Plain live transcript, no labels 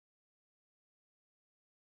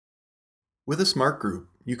With a Smart Group,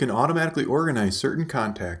 you can automatically organize certain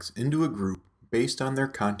contacts into a group based on their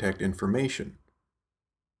contact information,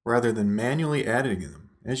 rather than manually adding them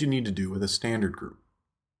as you need to do with a standard group.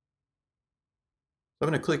 So I'm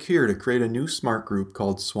going to click here to create a new Smart Group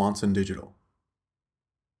called Swanson Digital.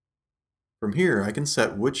 From here, I can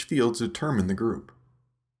set which fields determine the group.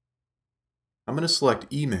 I'm going to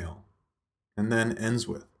select Email, and then Ends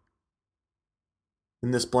With.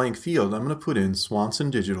 In this blank field, I'm going to put in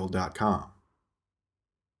swansondigital.com.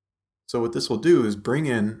 So what this will do is bring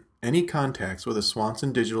in any contacts with a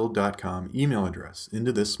swansondigital.com email address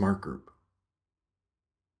into this Smart Group.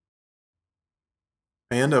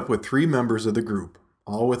 I end up with 3 members of the group,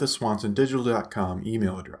 all with a swansondigital.com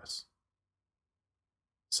email address.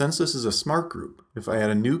 Since this is a Smart Group, if I add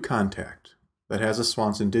a new contact that has a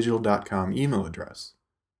swansondigital.com email address,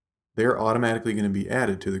 they're automatically going to be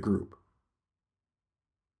added to the group.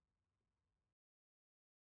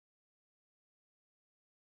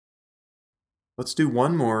 Let's do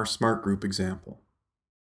one more Smart Group example.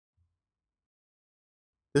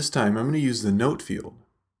 This time I'm going to use the Note field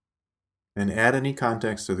and add any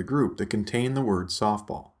contacts to the group that contain the word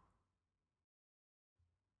softball.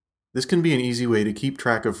 This can be an easy way to keep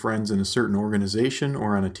track of friends in a certain organization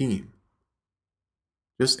or on a team.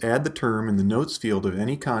 Just add the term in the Notes field of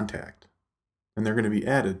any contact, and they're going to be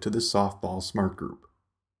added to the Softball Smart Group.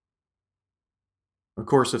 Of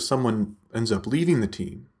course, if someone ends up leaving the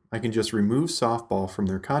team, I can just remove softball from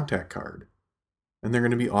their contact card, and they're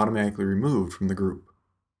going to be automatically removed from the group.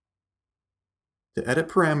 To edit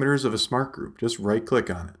parameters of a Smart Group, just right-click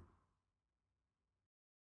on it.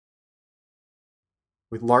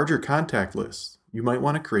 With larger contact lists, you might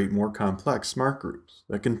want to create more complex Smart Groups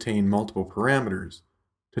that contain multiple parameters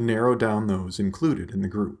to narrow down those included in the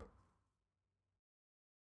group.